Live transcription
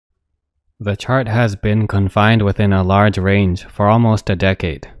The chart has been confined within a large range for almost a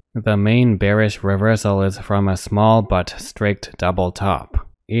decade. The main bearish reversal is from a small but strict double top,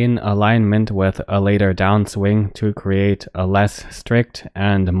 in alignment with a later downswing to create a less strict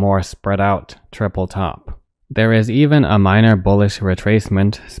and more spread out triple top. There is even a minor bullish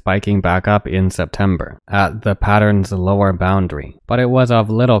retracement spiking back up in September at the pattern's lower boundary, but it was of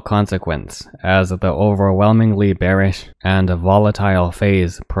little consequence as the overwhelmingly bearish and volatile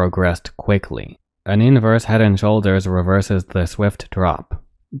phase progressed quickly. An inverse head and shoulders reverses the swift drop,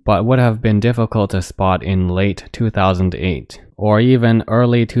 but would have been difficult to spot in late 2008 or even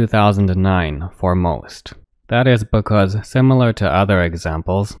early 2009 for most. That is because, similar to other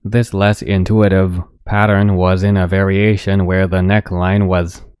examples, this less intuitive pattern was in a variation where the neckline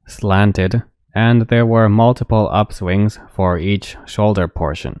was slanted and there were multiple upswings for each shoulder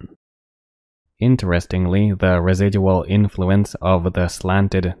portion. Interestingly, the residual influence of the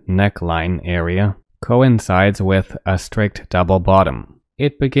slanted neckline area coincides with a strict double bottom.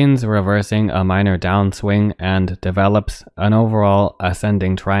 It begins reversing a minor downswing and develops an overall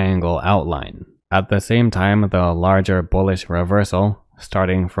ascending triangle outline. At the same time, the larger bullish reversal,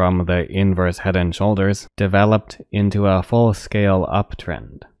 starting from the inverse head and shoulders, developed into a full-scale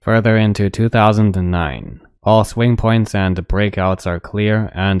uptrend. Further into 2009, all swing points and breakouts are clear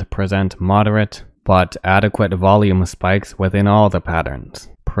and present moderate but adequate volume spikes within all the patterns,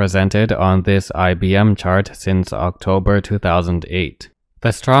 presented on this IBM chart since October 2008.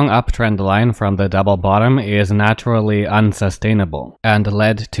 The strong uptrend line from the double bottom is naturally unsustainable and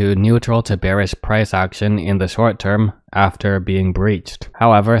led to neutral to bearish price action in the short term after being breached.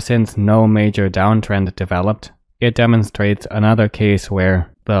 However, since no major downtrend developed, it demonstrates another case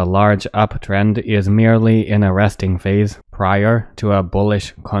where the large uptrend is merely in a resting phase prior to a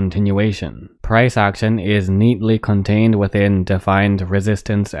bullish continuation. Price action is neatly contained within defined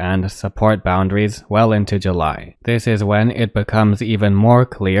resistance and support boundaries well into July. This is when it becomes even more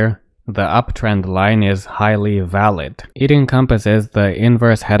clear the uptrend line is highly valid. It encompasses the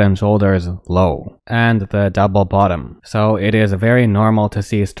inverse head and shoulders low and the double bottom, so it is very normal to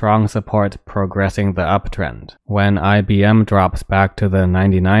see strong support progressing the uptrend when IBM drops back to the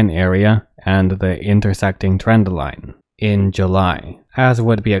 99 area and the intersecting trend line in July. As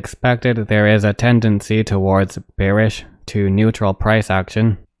would be expected, there is a tendency towards bearish to neutral price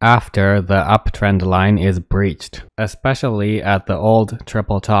action after the uptrend line is breached, especially at the old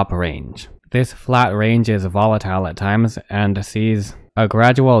triple top range. This flat range is volatile at times and sees a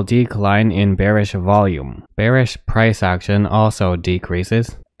gradual decline in bearish volume. Bearish price action also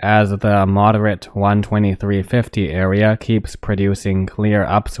decreases as the moderate 123.50 area keeps producing clear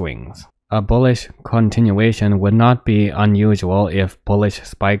upswings. A bullish continuation would not be unusual if bullish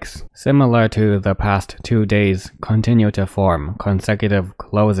spikes similar to the past 2 days continue to form consecutive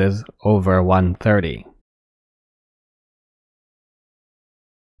closes over 130.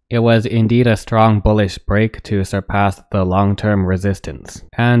 It was indeed a strong bullish break to surpass the long-term resistance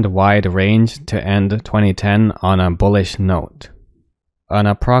and wide range to end 2010 on a bullish note. An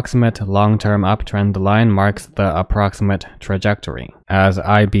approximate long-term uptrend line marks the approximate trajectory, as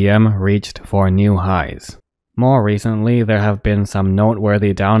IBM reached for new highs. More recently, there have been some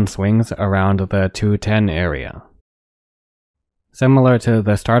noteworthy downswings around the 210 area. Similar to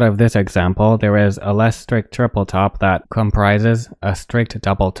the start of this example, there is a less strict triple top that comprises a strict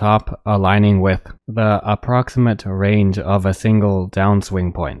double top aligning with the approximate range of a single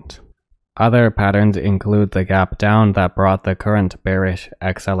downswing point. Other patterns include the gap down that brought the current bearish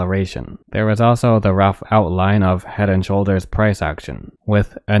acceleration. There is also the rough outline of head and shoulders price action,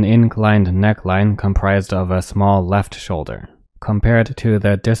 with an inclined neckline comprised of a small left shoulder, compared to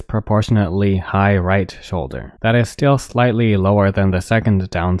the disproportionately high right shoulder, that is still slightly lower than the second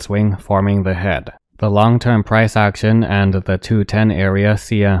downswing forming the head. The long-term price action and the 210 area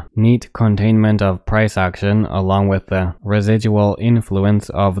see a neat containment of price action along with the residual influence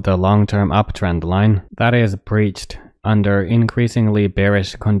of the long-term uptrend line that is breached under increasingly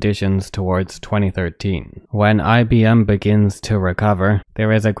bearish conditions towards 2013. When IBM begins to recover,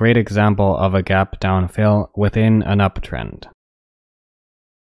 there is a great example of a gap down fill within an uptrend.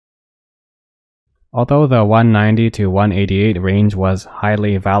 Although the 190 to 188 range was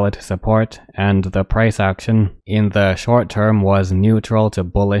highly valid support and the price action in the short term was neutral to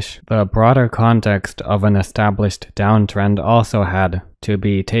bullish, the broader context of an established downtrend also had to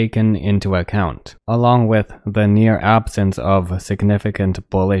be taken into account, along with the near absence of significant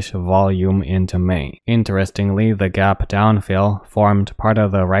bullish volume into May. Interestingly, the gap downfill formed part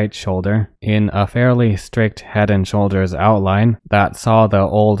of the right shoulder in a fairly strict head and shoulders outline that saw the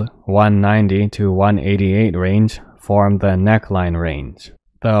old 190 to 188 range form the neckline range.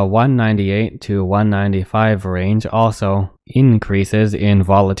 The 198 to 195 range also increases in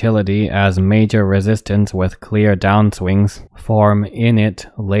volatility as major resistance with clear downswings form in it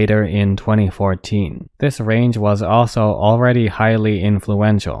later in 2014. This range was also already highly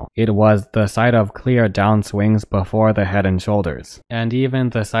influential. It was the site of clear downswings before the Head and Shoulders, and even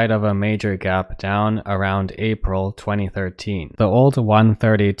the site of a major gap down around April 2013. The old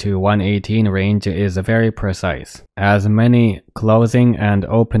 130 to 118 range is very precise, as many closing and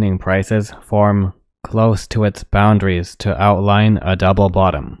opening prices form close to its boundaries to outline a double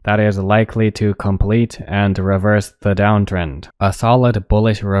bottom that is likely to complete and reverse the downtrend. A solid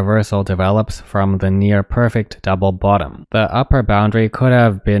bullish reversal develops from the near perfect double bottom. The upper boundary could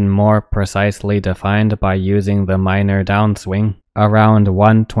have been more precisely defined by using the minor downswing around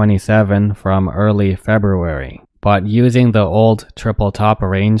 127 from early February, but using the old triple top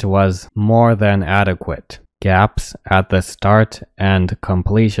range was more than adequate. Gaps at the start and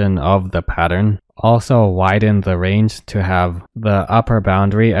completion of the pattern also widen the range to have the upper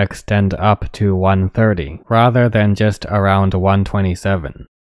boundary extend up to 130, rather than just around 127.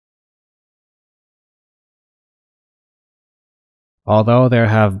 Although there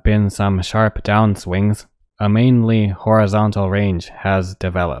have been some sharp downswings, a mainly horizontal range has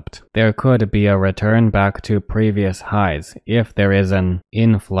developed. There could be a return back to previous highs if there is an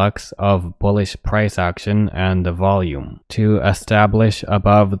influx of bullish price action and volume to establish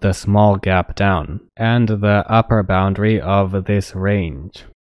above the small gap down and the upper boundary of this range.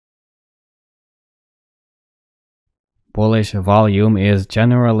 Bullish volume is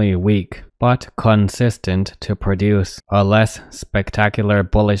generally weak, but consistent to produce a less spectacular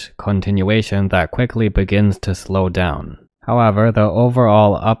bullish continuation that quickly begins to slow down. However, the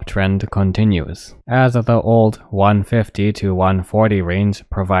overall uptrend continues, as the old 150 to 140 range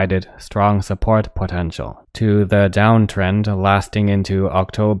provided strong support potential to the downtrend lasting into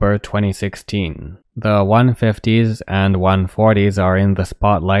October 2016. The 150s and 140s are in the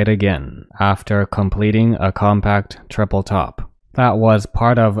spotlight again, after completing a compact triple top. That was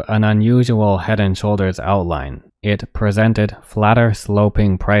part of an unusual Head and Shoulders outline. It presented flatter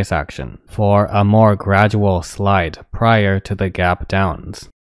sloping price action for a more gradual slide prior to the gap downs.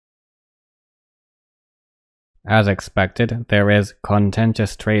 As expected, there is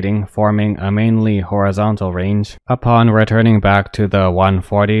contentious trading forming a mainly horizontal range upon returning back to the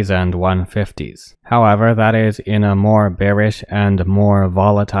 140s and 150s. However, that is in a more bearish and more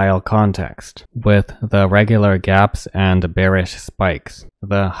volatile context, with the regular gaps and bearish spikes.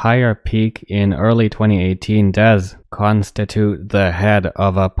 The higher peak in early 2018 does constitute the head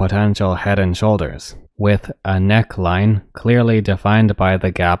of a potential Head and Shoulders, with a neckline clearly defined by the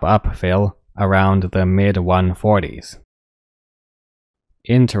gap up fill around the mid-140s.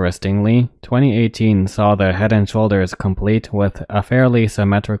 Interestingly, 2018 saw the Head and Shoulders complete with a fairly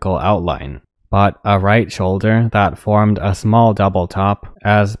symmetrical outline, but a right shoulder that formed a small double top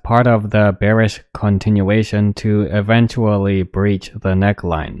as part of the bearish continuation to eventually breach the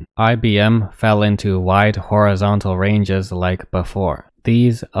neckline. IBM fell into wide horizontal ranges like before.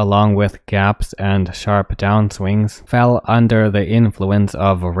 These, along with gaps and sharp downswings, fell under the influence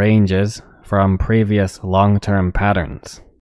of ranges from previous long-term patterns.